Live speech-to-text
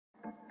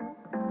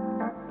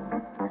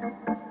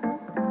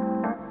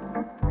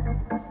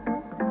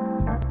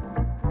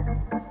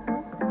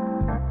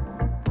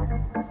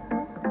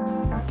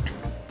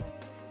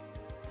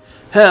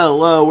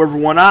Hello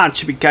everyone, I'm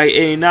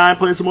ChibiKage89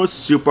 playing some more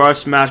Super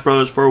Smash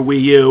Bros. For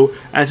Wii U,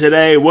 and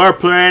today we're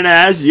playing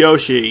as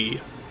Yoshi.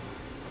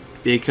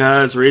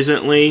 Because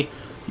recently,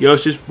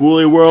 Yoshi's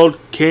Woolly World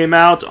came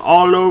out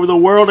all over the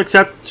world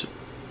except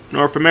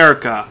North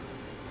America.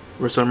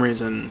 For some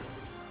reason.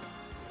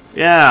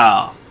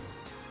 Yeah.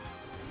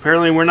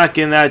 Apparently we're not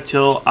getting that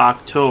till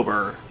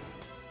October.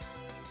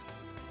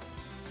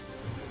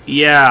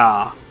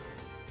 Yeah.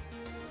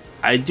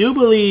 I do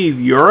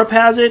believe Europe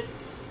has it.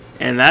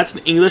 And that's an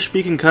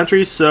English-speaking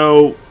country,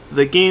 so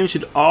the game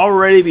should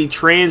already be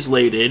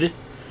translated.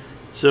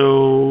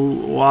 So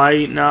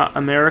why not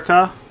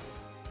America?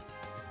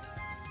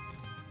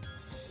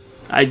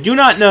 I do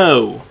not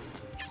know.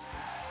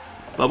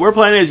 But we're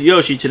playing as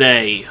Yoshi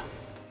today.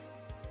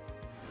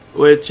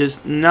 Which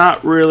is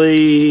not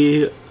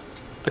really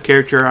a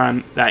character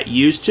I'm that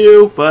used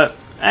to, but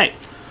hey.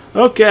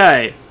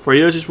 Okay, for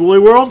Yoshi's Woolly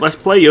World, let's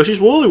play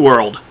Yoshi's Woolly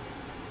World.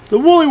 The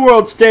Woolly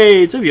World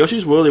stage of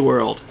Yoshi's Woolly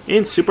World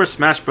in Super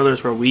Smash Bros.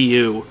 For Wii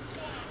U.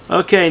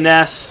 Okay,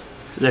 Ness,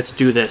 let's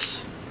do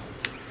this.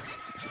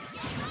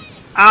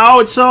 Ow,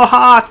 it's so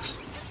hot!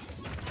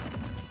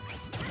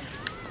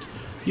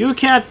 You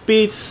can't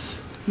beat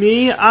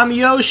me, I'm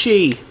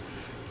Yoshi!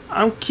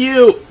 I'm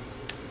cute!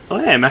 Oh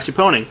hey, I'm actually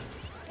poning.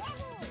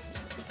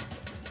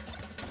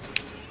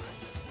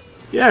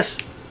 Yes,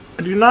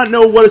 I do not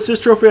know what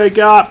assist trophy I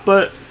got,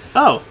 but...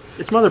 oh,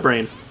 it's Mother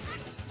Brain.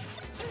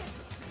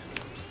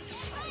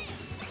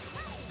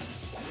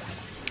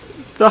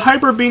 The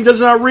Hyper Beam does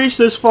not reach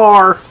this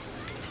far.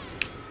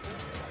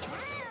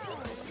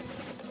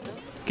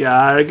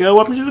 Gotta go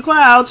up into the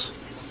clouds.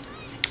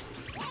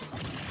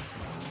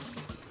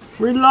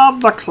 We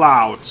love the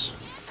clouds.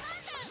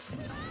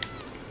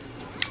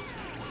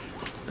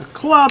 The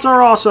clouds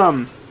are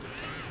awesome.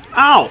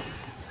 Ow!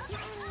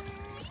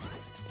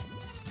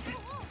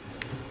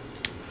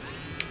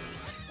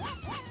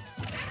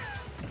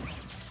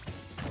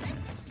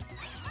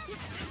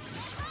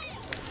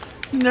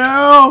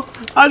 No!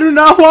 I do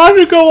not want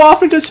to go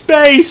off into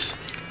space!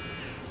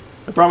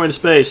 I brought me to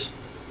space.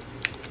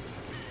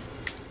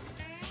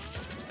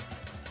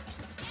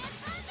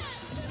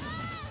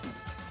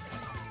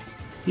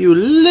 You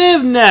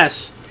live,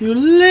 Ness! You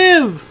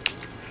live!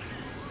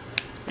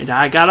 And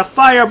I got a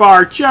fire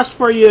bar just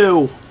for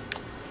you!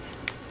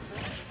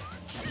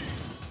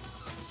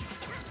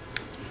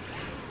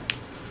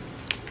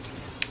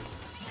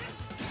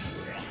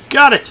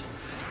 Got it!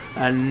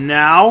 And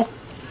now...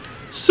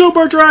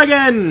 Super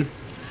Dragon!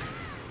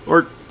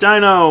 Or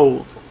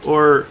Dino,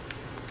 or...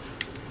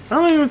 I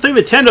don't even think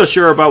Nintendo's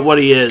sure about what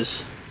he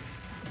is.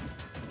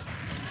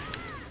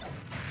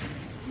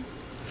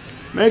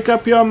 Make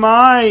up your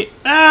mind.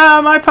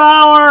 Ah, my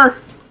power!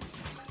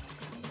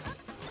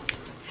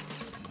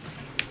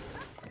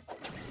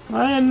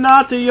 I am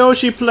not the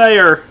Yoshi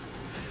player.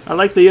 I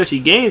like the Yoshi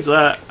games,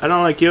 but I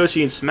don't like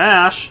Yoshi in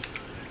Smash.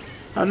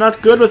 I'm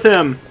not good with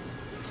him.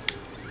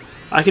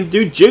 I can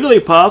do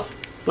Jigglypuff,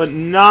 but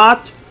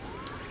not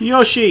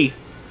Yoshi.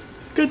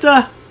 Get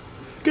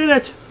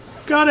it.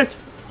 Got it.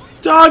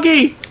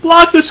 Doggy,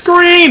 block the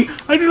screen.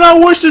 I do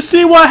not wish to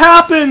see what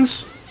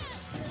happens.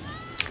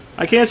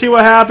 I can't see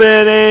what's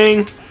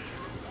happening.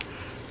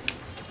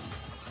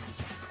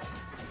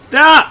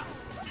 Ah!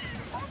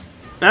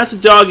 That's the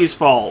doggy's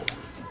fault.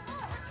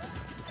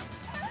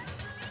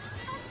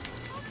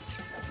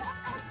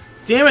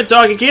 Damn it,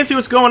 dog. I can't see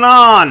what's going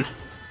on.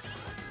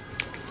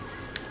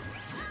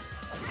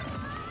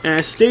 And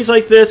a stage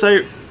like this,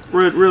 I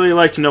would really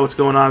like to know what's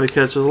going on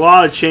because there's a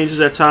lot of changes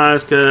at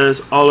times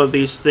because all of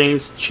these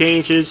things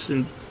changes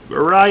in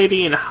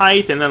variety and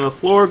height, and then the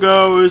floor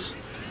goes.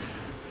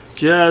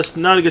 Just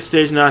not a good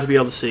stage not to be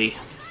able to see.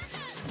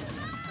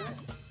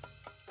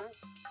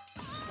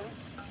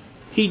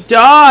 He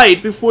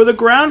died before the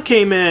ground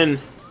came in.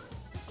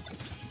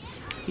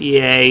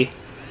 Yay.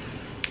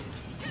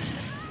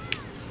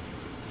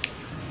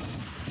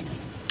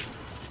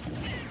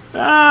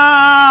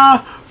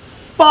 Ah!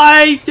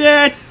 Fight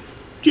it,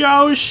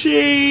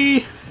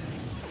 Yoshi!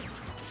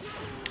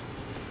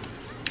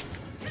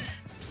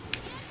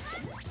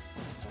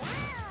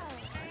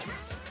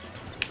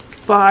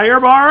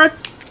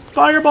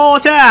 Fireball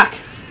attack!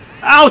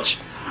 Ouch!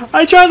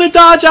 I tried to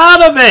dodge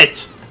out of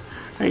it!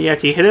 And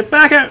yet he hit it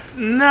back at...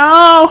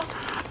 No!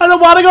 I don't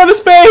want to go to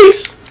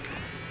space!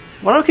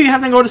 Why don't you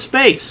have to go to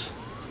space?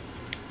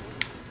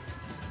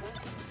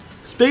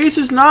 Space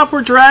is not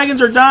for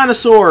dragons or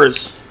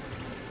dinosaurs.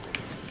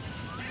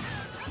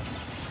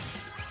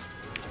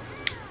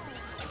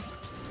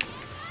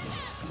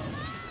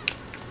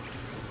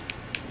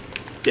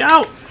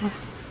 Out!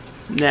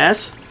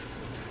 Ness,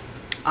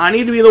 I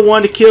need to be the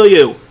one to kill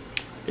you.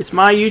 It's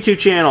my YouTube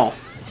channel.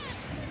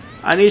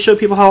 I need to show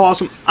people how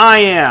awesome I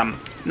am,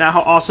 not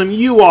how awesome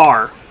you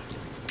are.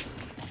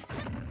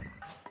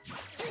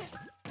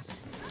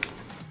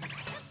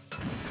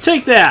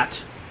 Take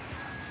that!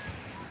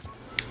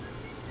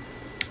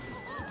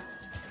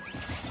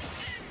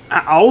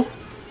 Ow!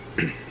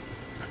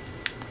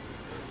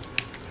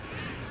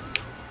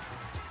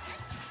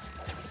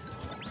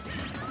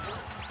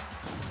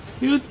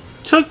 You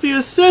took the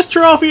assist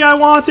trophy. I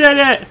wanted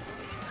it.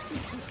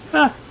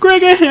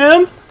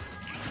 Grigahim?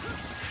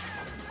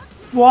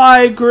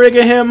 Why,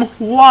 Grigahim?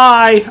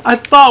 Why? I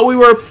thought we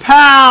were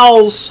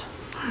pals.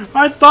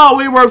 I thought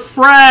we were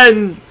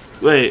friends.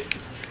 Wait.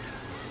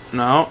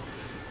 No.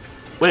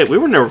 Wait, we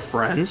were never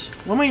friends.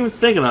 What am I even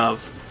thinking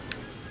of?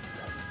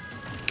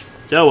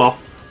 Oh well.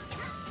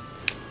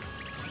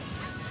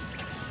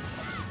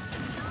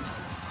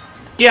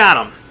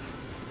 Got him.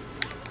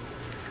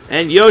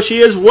 And Yoshi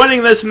is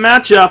winning this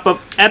matchup of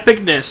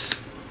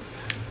epicness.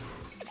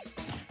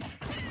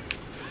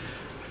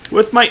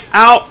 With my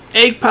out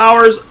egg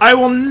powers, I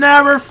will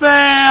never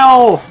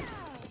fail!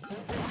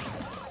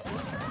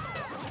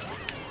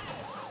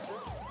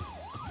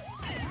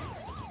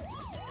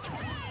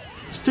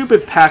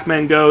 Stupid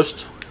Pac-Man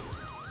ghost.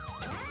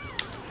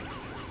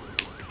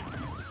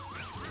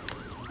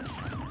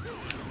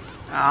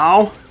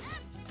 Ow.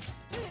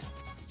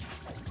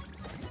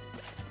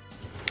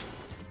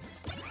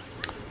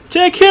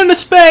 Take him to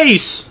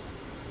space!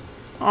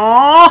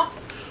 Aww!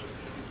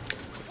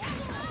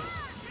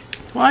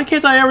 Why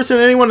can't I ever send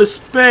anyone to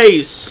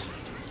space?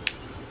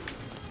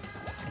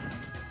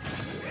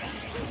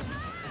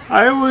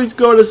 I always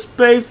go to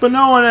space, but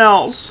no one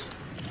else.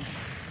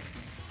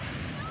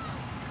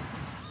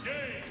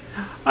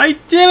 I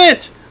did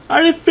it!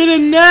 I defeated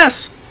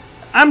Ness!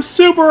 I'm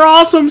super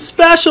awesome,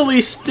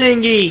 specially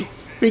stingy!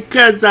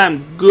 Because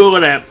I'm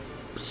good at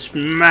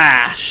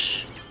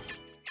Smash.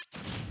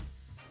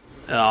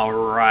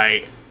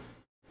 Alright.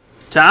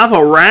 Time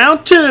for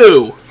round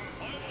 2!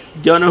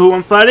 Don't know who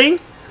I'm fighting?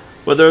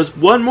 But there's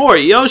one more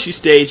Yoshi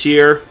stage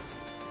here.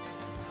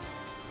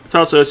 It's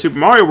also a Super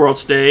Mario World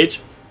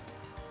stage.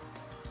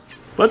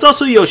 But it's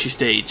also Yoshi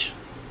stage.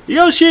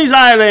 Yoshi's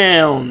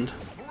Island!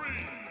 3,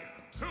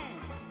 2,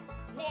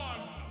 1.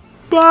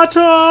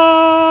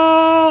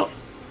 Battle!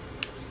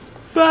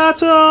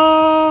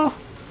 Battle!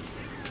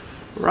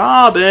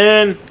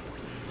 Robin!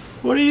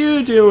 What are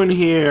you doing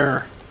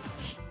here?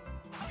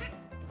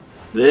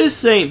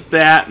 This ain't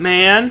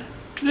Batman.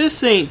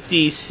 This ain't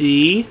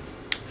DC.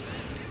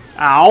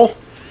 Ow.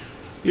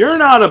 You're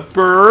not a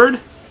bird.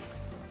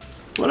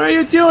 What are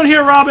you doing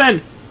here,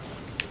 Robin?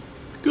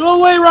 Go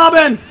away,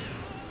 Robin!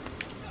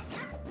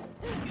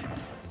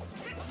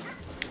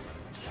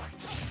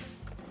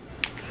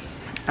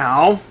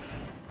 Ow.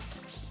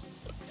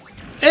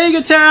 Egg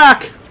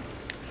attack!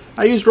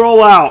 I used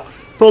rollout.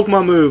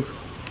 Pokemon move.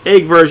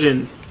 Egg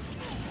version.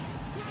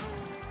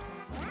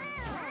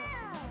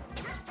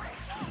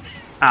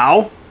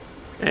 Ow.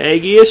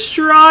 Eggy is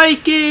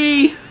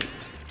strikey!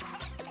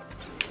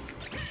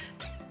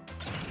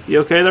 You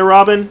okay there,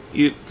 Robin?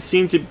 You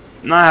seem to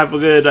not have a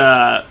good,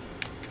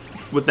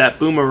 with that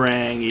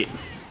boomerang.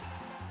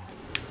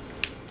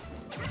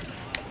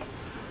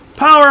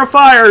 Power of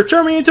fire!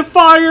 Turn me into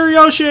fire,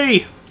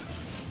 Yoshi!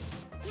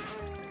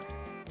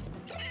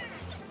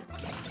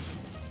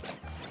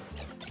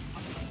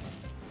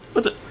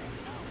 What the?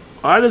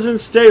 Why doesn't it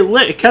stay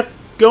lit? It kept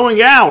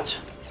going out.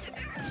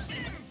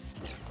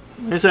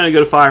 I guess I need to go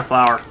to Fire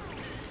Flower.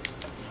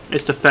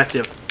 It's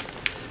defective.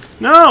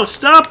 No!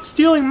 Stop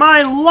stealing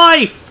my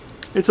life!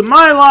 It's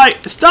my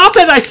life! Stop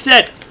it, I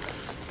said!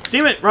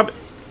 Damn it, Robin.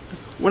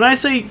 When I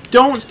say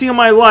don't steal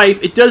my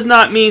life, it does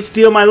not mean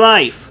steal my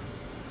life.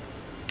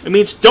 It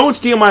means don't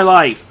steal my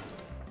life.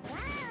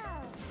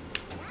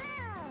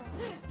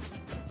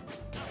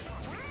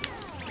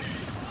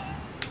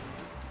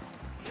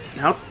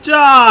 Now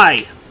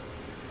die!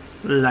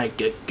 Like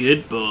a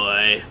good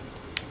boy.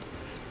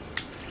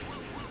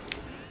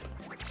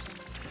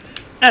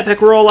 Epic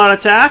rollout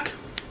attack.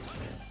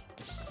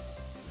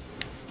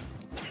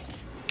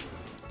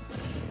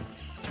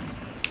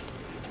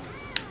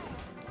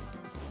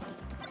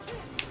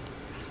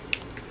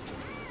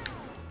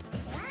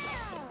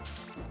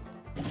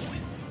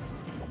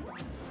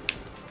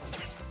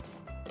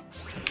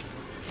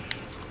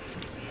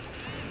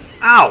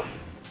 Ow!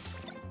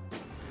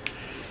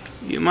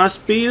 You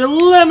must be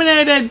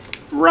eliminated,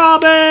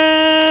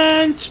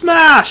 Robin!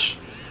 Smash!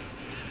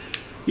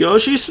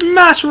 Yoshi,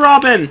 smash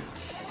Robin!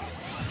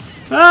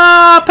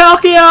 Ah,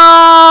 Palkia!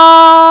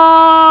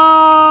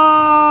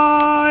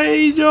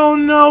 I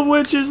don't know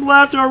which is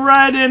left or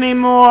right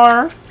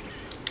anymore.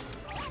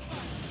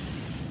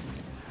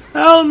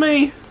 Help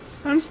me!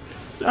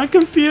 I'm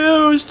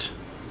confused.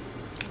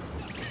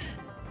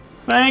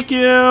 Thank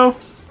you.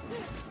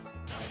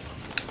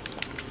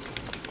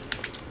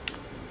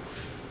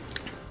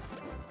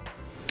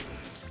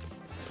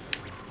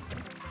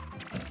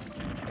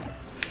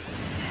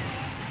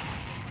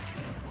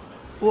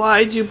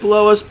 Why'd you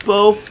blow us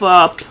both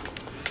up?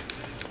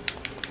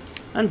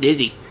 I'm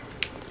dizzy.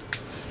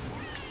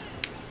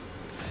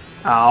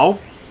 Ow.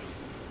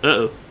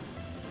 Uh-oh.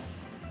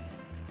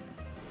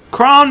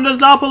 Crom does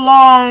not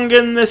belong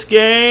in this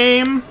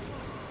game.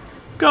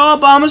 Go,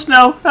 Obama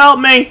Snow,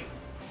 help me.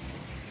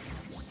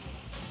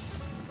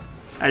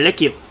 I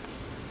lick you.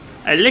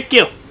 I lick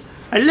you.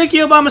 I lick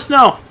you, Obama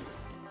Snow.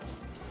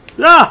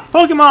 Ah,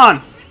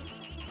 Pokemon.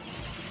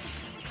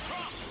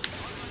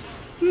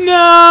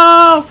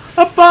 No!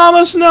 A bomb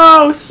of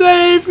snow!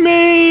 Save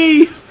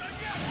me!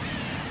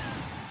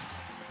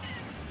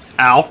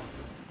 Ow.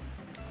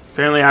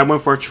 Apparently I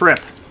went for a trip.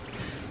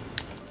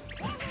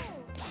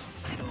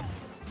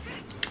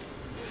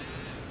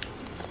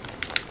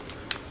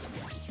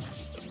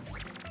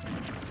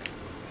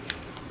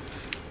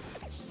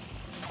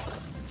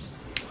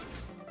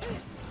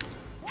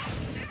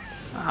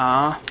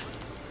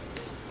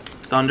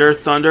 Thunder,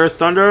 thunder,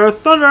 thunder,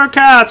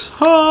 Thundercats!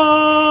 Hope!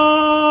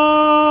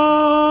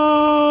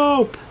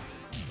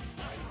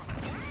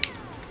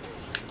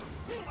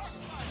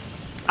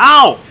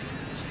 Ow!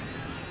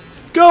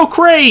 Go,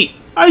 Crate!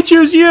 I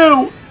choose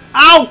you!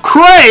 Ow,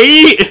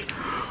 Crate!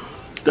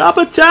 Stop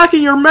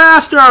attacking your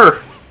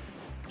master!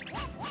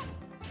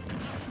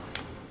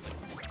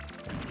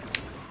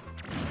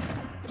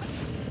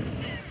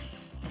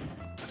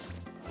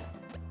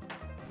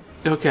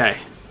 Okay.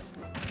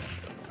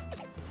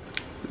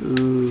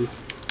 Ooh.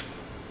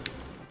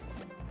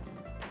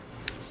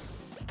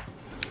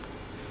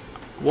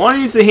 I want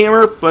to use the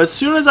hammer, but as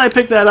soon as I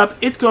pick that up,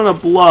 it's gonna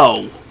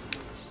blow.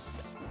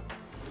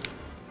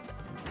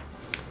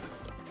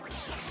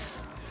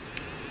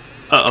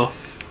 Uh-oh.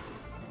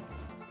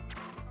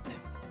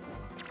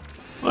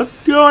 What's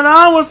going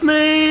on with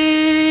me?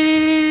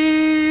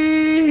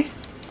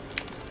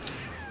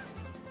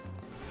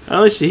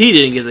 At least he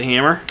didn't get the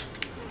hammer.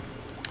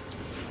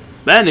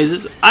 Bad news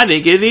is I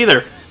didn't get it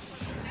either.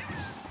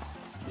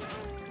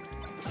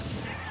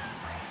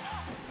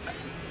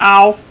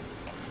 Ow.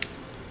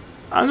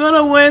 I'm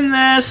gonna win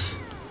this.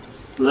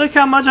 Look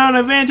how much of an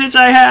advantage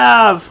I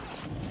have.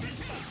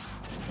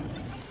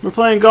 We're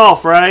playing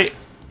golf, right?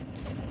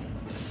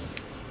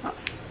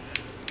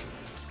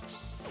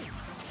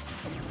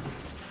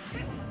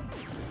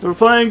 We're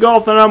playing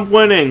golf and I'm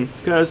winning,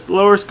 because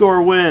lower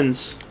score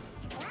wins.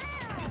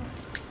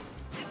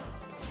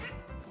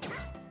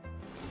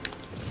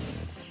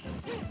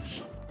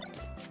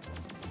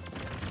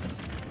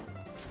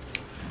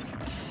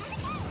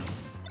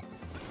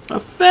 A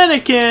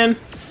Fennekin!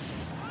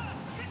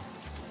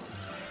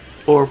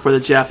 Or for the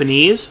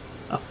Japanese,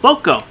 a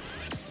Foco.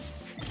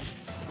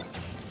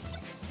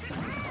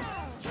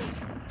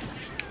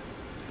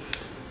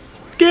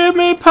 Give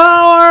me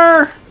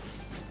power!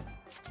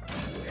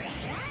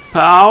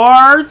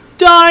 Power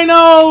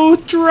Dino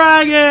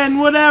Dragon!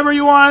 Whatever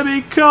you want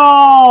to be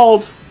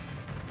called!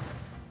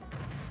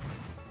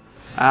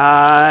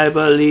 I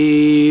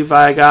believe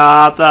I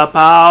got the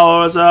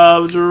powers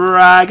of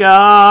dragons.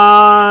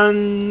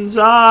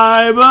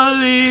 I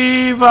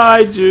believe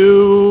I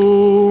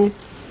do.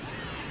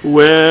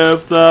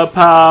 With the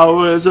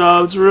powers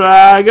of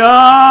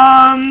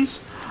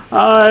dragons,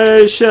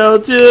 I shall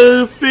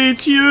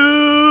defeat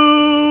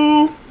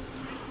you.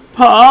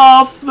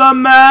 Puff the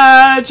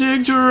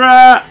magic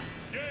dragon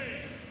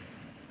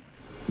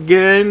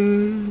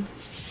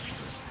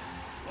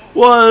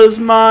was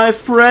my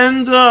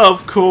friend,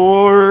 of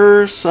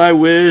course. I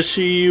wish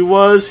he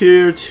was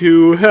here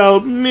to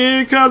help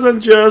me, 'cause I'm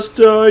just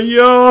a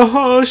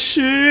Yoshi.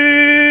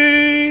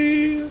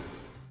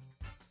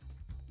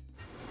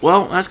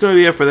 Well, that's going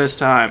to be it for this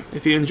time.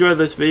 If you enjoyed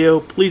this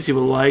video, please leave a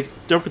like.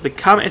 Don't forget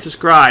to comment and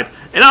subscribe.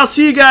 And I'll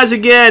see you guys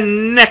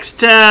again next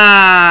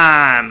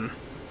time.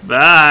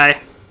 Bye.